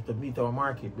price to meet our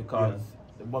market, because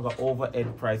the bugger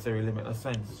overhead price really make no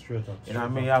sense. Straight up. You know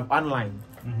what I mean? You have online.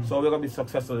 Mhm. So we're going to be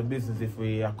successful in business if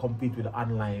we compete with the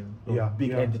online, those Yeah, big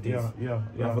yeah, entities. yeah,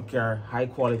 We have to carry high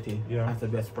quality at the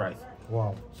best price.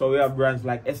 Wow. So we have brands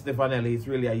like Estefanelli. It's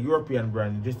really a European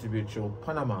brand distributed through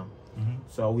Panama.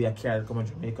 So we are carried come to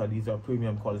Jamaica. These are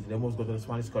premium quality. They most go to the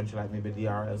Spanish country like maybe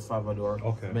DR, El Salvador,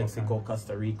 Okay, Mexico,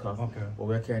 Costa Rica. Okay. But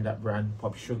we're carrying that brand,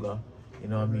 Pop Sugar. You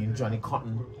know what I mean? Johnny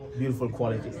Cotton, beautiful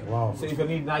quality. Wow. So if you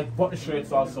need nice button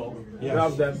shirts also, Yes. you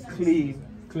have them clean.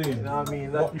 Clean. You know what I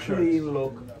mean? That Button shirts. clean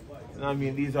look. You know what I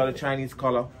mean? These are the Chinese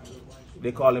color.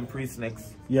 They call them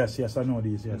pre-snakes. Yes, yes, I know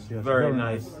these. Yes, yes. Very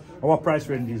nice. And what price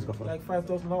range these go for? Like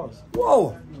 $5,000.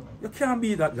 Whoa! You can't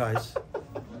beat that, guys.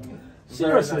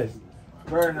 Seriously.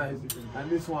 Very nice. And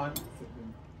this one,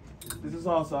 this is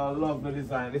also a lovely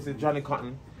design. This is Johnny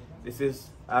Cotton. This is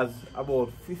as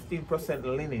about 15%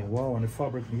 linen. Wow, and the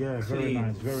fabric, yeah, very Clean,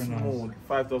 nice, very smooth.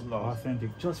 nice. $5,000.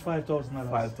 Authentic. Just $5,000.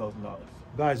 $5,000.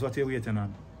 Guys, what are you waiting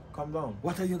on? Come down.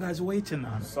 What are you guys waiting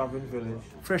on? Sovereign Village.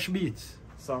 Fresh beats.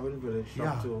 Sovereign Village.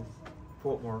 Shop Yeah. 2.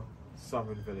 Portmore.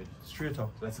 Sovereign Village. Straight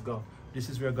up. Let's go. This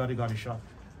is where Gotti shop.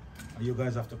 And you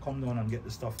guys have to come down and get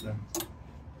the stuff then.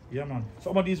 Yeah, man. So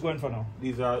how much these going for now?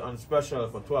 These are on special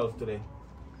for 12 today.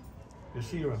 You're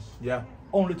serious? Yeah.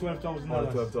 Only $12,000.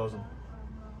 Only 12,000.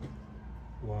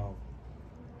 Wow.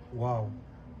 Wow.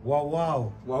 Wow,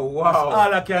 wow. Wow, That's wow.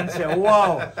 all I can say.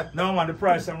 Wow. No, man, the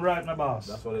price I'm right now, boss.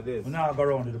 That's what it is. We now go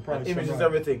around to the price. And image I'm is right.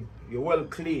 everything. You're well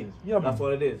clean. Yeah, man. That's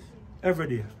what it is. Every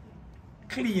day.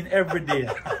 Clean every day.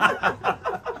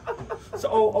 So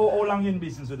how long you in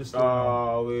business with the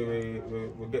store? We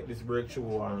get this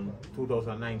breakthrough on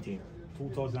 2019.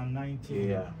 2019.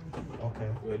 Yeah. Okay.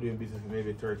 We're doing business for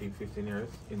maybe 13, 15 years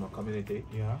in our community.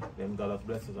 Yeah. Then God has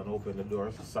blessed us and opened the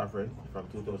doors to sovereign from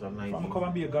 2019. I'm come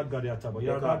and be a God here, but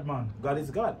you're a God man. God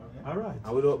is God. All right.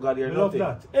 And without God, you're love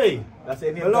nothing. that. Hey. That's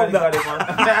it. I love that.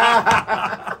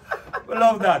 God, we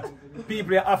love that.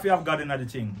 People have to have God in the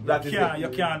thing. You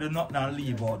can't do nothing and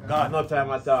leave out God. No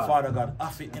time at all. Father God,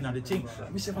 have it in the thing.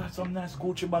 Let me see if I have some nice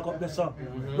Gucci bag up there, sir.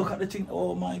 Look at the thing.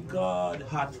 Oh my God.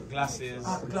 Hat, glasses.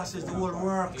 Hat, glasses, the whole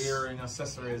works. Earring,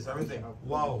 accessories, everything.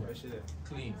 Wow.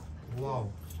 Clean. Wow.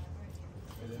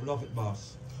 Love it,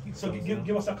 boss. So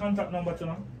give us a contact number to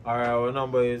now. Alright, our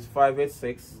number is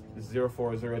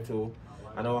 586-0402.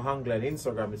 And our handle on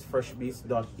Instagram is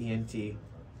freshbeast.ent. You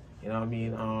know what I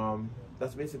mean?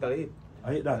 That's basically it.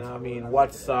 I hate that. You know what I mean?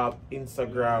 WhatsApp,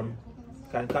 Instagram,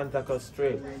 can contact us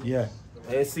straight. Yeah.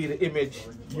 You see the image.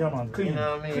 Yeah, man. Clean. You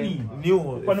know what I mean? Clean. New.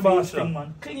 What about thing,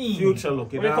 man? Clean. Future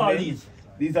look. You what know do you what I call mean? these?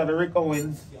 These are the Rick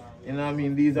Owens. You know what I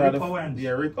mean? These are Rick Owens.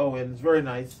 Yeah, Rick Owens. Very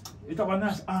nice. It have a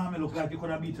nice army look like you could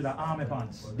have beat to the army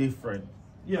pants. Different.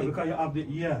 Yeah, because you have the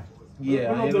Yeah, you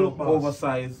you know,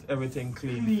 oversized, everything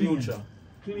clean. Future.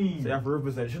 Clean. So you have to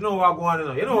represent. You know what I'm going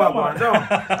on. You know what I'm going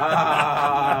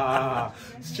on.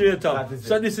 Straight up.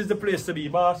 So this is the place to be,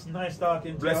 boss. Nice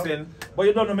talking to Blessing. you. But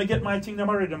you don't know me get my thing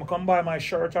already. I'm come buy my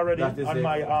shirt already and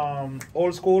my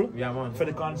old school for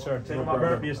the concert. Tell you my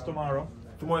birthday is tomorrow.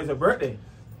 Tomorrow is a birthday.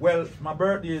 Well, my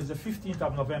birthday is the 15th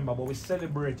of November, but we're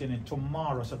celebrating it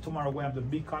tomorrow. So tomorrow we have the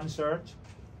big concert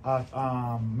at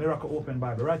Miracle Open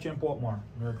Bible, right here in Portmore.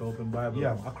 Miracle Open Bible.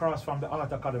 Yeah, across from the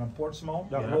Art Academy in Portsmouth.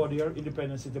 That road here,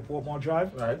 Independence City, Portmore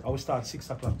Drive. Right. I will start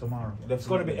 6 o'clock tomorrow. Definitely. It's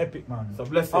going to be epic, man. So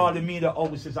blessing. All the media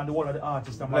houses and the whole of the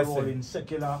artists are rolling,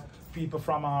 secular people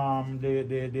from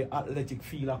the athletic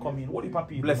field are coming. What heap of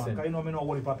people, blessing. Man? You know me know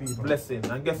what heap of people. Blessing.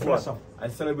 And guess Bless what? up. I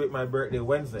celebrate my birthday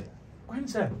Wednesday.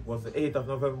 Wednesday? Was the 8th of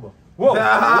November. Whoa!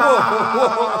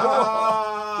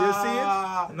 You see it?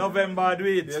 November, do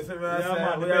it. Yes,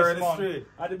 man. The best month.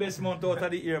 At the best month out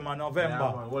of the year, man. November.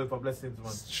 Yeah, man. What for blessings,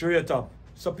 man. Straight up.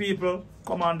 So people,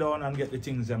 come on down and get the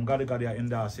things them. God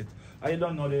endorse it. I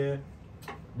don't know the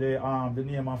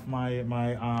name of my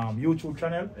YouTube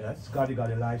channel. Yes. It's God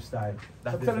Lifestyle.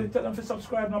 So tell them to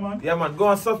subscribe now, man. Yeah, man. Go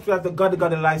and subscribe to God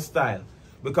Lifestyle.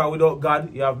 Because without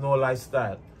God, you have no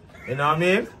lifestyle. You know what I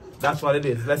mean? That's what it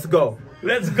is. Let's go.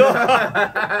 Let's go.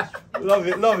 Love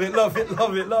it, love it, love it,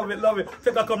 love it, love it, love it.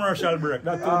 Take a commercial break.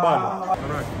 Not too bad. All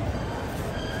right.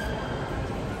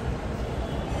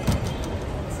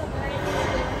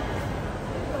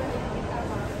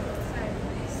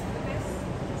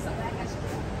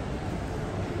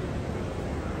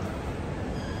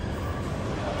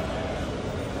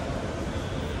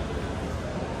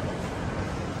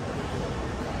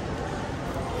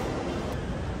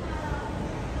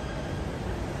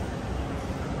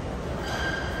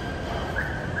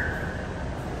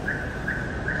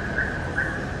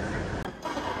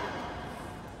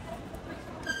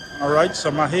 Alright, so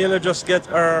Mahela just get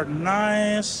her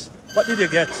nice. What did you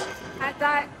get? I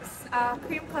got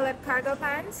cream colored cargo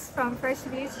pants from Fresh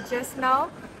Beach just now.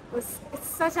 It's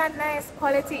such a nice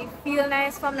quality, it feels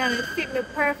nice for me and it fit me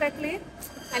perfectly.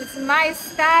 And it's my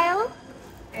style.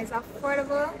 It's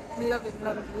affordable. I love it,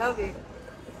 love it, love it.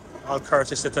 All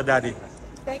courtesy to Daddy.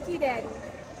 Thank you, Daddy.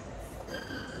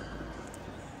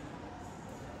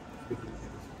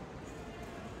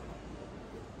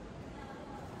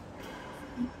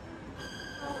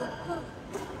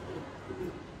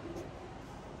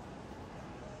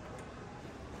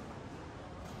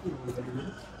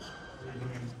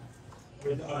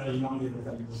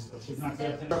 She's not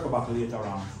going to talk about later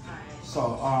on. So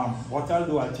what I'll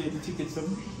do, I'll take the tickets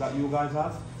that you guys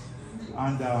have,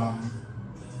 and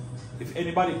if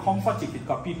anybody come for ticket,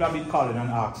 because people have been calling and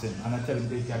asking, and I tell them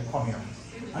they can come here,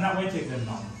 and I'm going to take them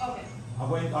now. Okay. I'm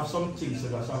going to have some things to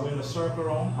do, so I'm going to circle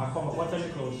around. I'll come. What time you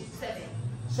close? 7.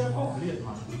 7. Oh, late,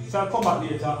 man. So I'll come back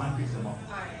later and pick them up.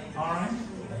 All right.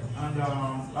 And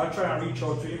I'll try and reach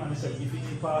out to him and say, if he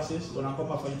need passes, when I come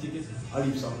back for the tickets, I'll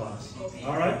leave some passes. Okay.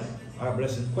 All right? All right,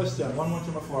 blessing. Question, one more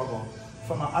thing before I go.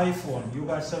 For my iPhone, you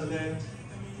guys sell the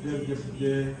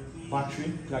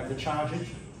battery, like the charge it,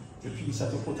 the piece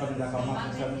that you put on it like a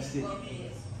magnetic stick.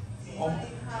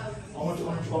 How much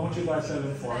you guys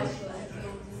selling for?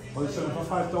 Well, you're selling for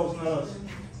 $5,000.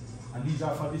 And these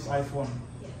are for this iPhone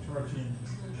 13.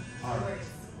 All right.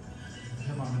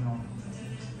 Come on,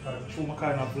 show my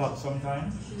kind of vlog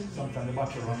sometimes. Sometimes the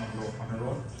battery run low on the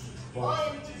road.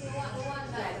 But,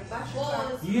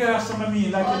 yeah, so I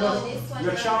mean, like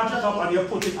you charge it up and you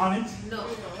put it on it. No.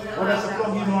 Oh, that's the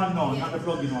plug-in one? No, not the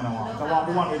plug-in one I want. I want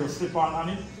the one with the slip-on on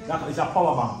it. That is a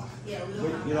power bank. Yeah,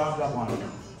 You don't have that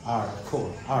one? Alright,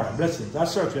 cool. Alright, blessings.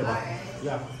 That's circular.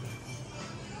 Yeah.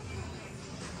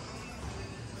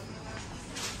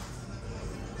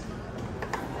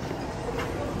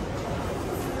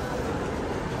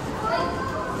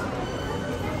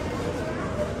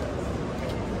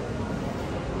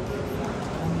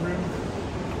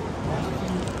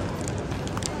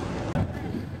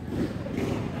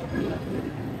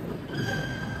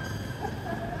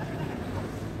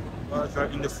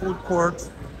 In the food court.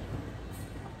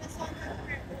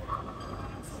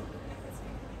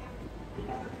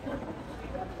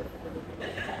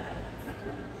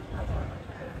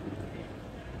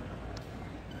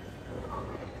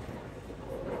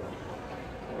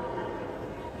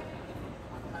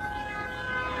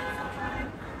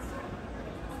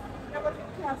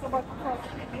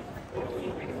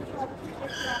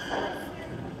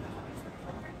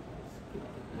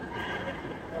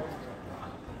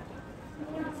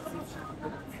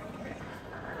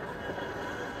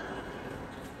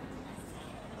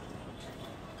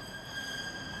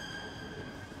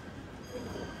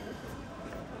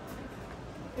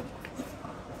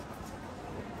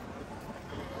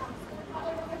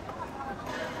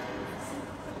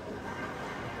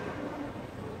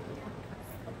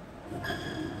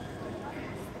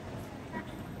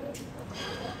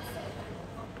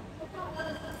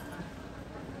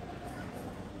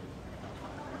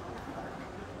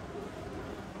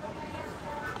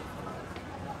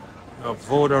 A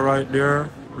Voda right there,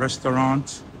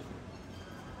 restaurant.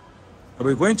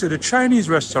 We're going to the Chinese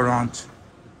restaurant.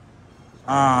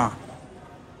 Yeah,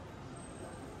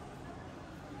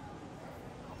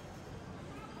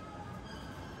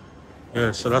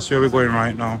 so that's where we're going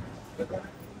right now.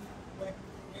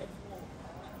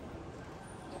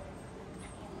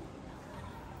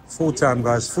 Full time,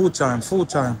 guys, full time, full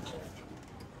time.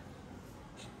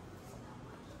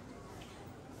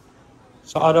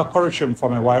 So I order curry for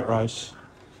my white rice.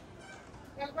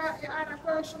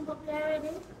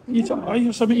 I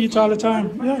used to eat all the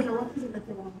time. Yeah.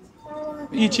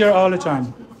 Eat here all the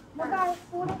time.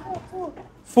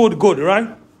 Food good,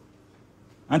 right?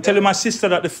 I'm telling my sister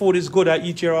that the food is good. I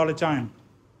eat here all the time.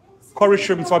 Curry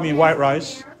shrimp for me, white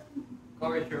rice.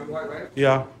 Curry shrimp, white rice?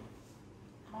 Yeah.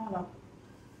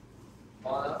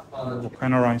 What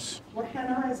kind of rice? What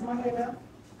kind of rice, Mahela?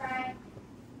 Fried.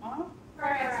 Huh?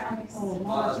 Fried rice.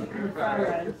 Oh, chicken fried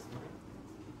rice.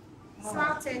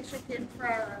 Salted chicken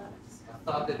fried rice.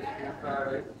 Salted chicken fried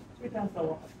rice. Sweet and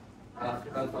sour.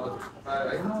 Sweet and sour fried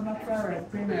rice. No, not fried rice.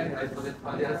 Plain Very rice. nice for this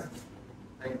one, yes.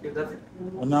 Thank you. That's it.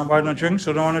 I'm not buying no drinks.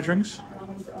 You don't want no drinks?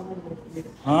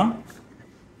 Huh?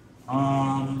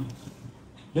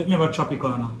 Let me have a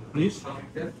Tropicana, please.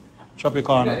 Yes.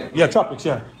 Tropicana. Yeah, tropics,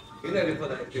 yeah. You ready for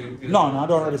that? No, I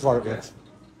don't ready for it yet.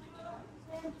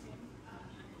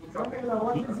 Mahela,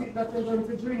 what is it that you're going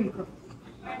to drink?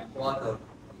 Water.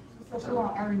 Just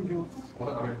want orange juice.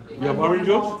 Water. You have orange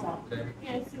juice? Okay.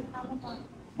 Yes, you have one.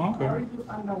 Okay. Orange juice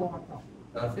and the water.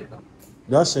 That's it.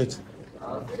 That's it.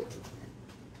 Okay.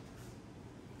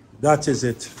 That is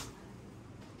it.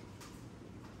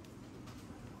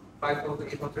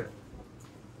 5,800.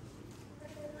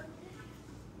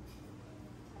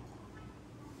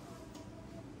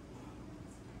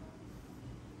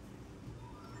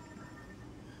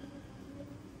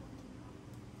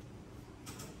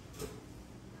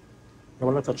 There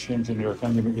was a lot of change in here.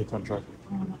 Can you give me 800?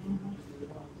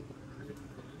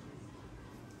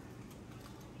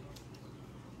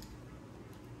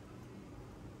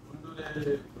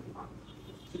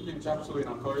 Chicken chop suey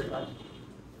and curry, right?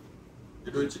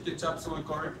 You do chicken chop suey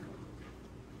curry?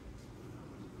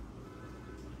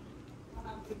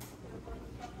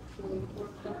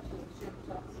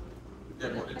 Yeah,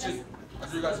 but the chicken,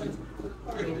 as you guys see,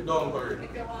 chicken down curry.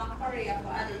 If you want to hurry up,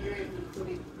 add it directly to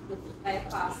the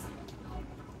bypass.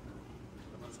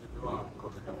 If you want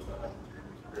curry.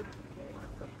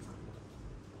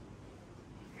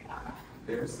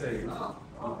 They're saying,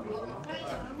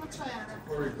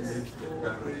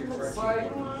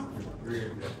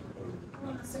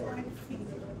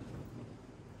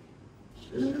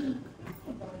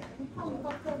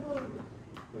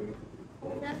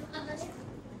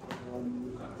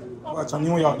 What's in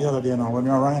New York the other day now when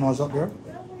Ryan was up there?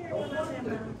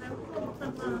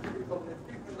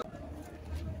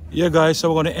 Yeah guys, so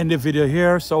we're going to end the video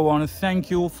here. So I want to thank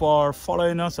you for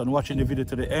following us and watching the video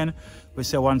to the end. We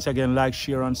say once again, like,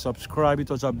 share and subscribe. It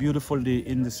was a beautiful day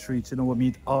in the streets. You know, we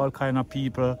meet all kind of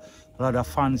people, a lot of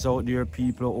fans out there,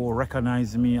 people who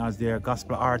recognize me as their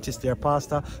gospel artist, their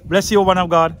pastor. Bless you, man of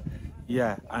God.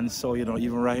 Yeah, and so, you know,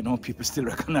 even right now, people still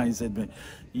recognize me.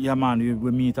 Yeah, man,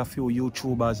 we meet a few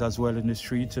YouTubers as well in the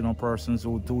streets, you know, persons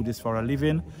who do this for a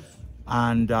living.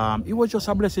 And it was just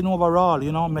a blessing overall,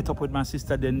 you know. Met up with my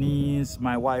sister Denise,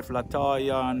 my wife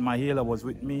Latoya, and my healer was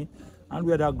with me. And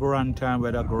we had a grand time,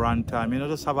 you know,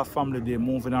 just have a family day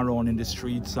moving around in the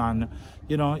streets and,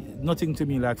 you know, nothing to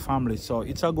me like family. So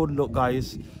it's a good look,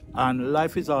 guys. And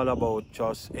life is all about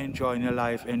just enjoying your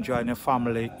life, enjoying your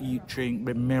family, eat, drink,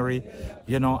 be merry,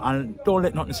 you know, and don't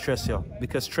let nothing stress you,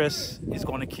 because stress is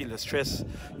going to kill you. Stress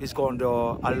is going to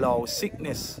allow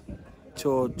sickness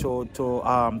to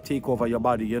take over your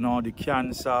body, you know, the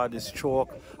cancer, the stroke,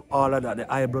 all of that, the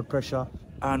high blood pressure.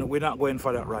 And we're not going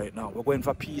for that right now. We're going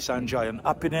for peace and joy and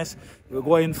happiness. We're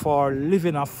going for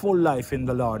living a full life in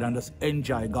the Lord and just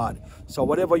enjoy God. So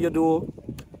whatever you do,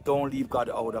 don't leave God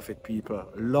out of it, people.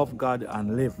 Love God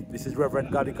and live. This is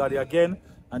Reverend Gotti again,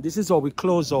 and this is how we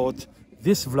close out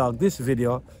this vlog, this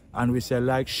video, and we say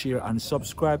like, share and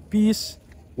subscribe. Peace,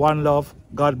 one love,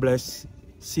 God bless.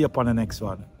 See you upon the next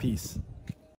one. Peace.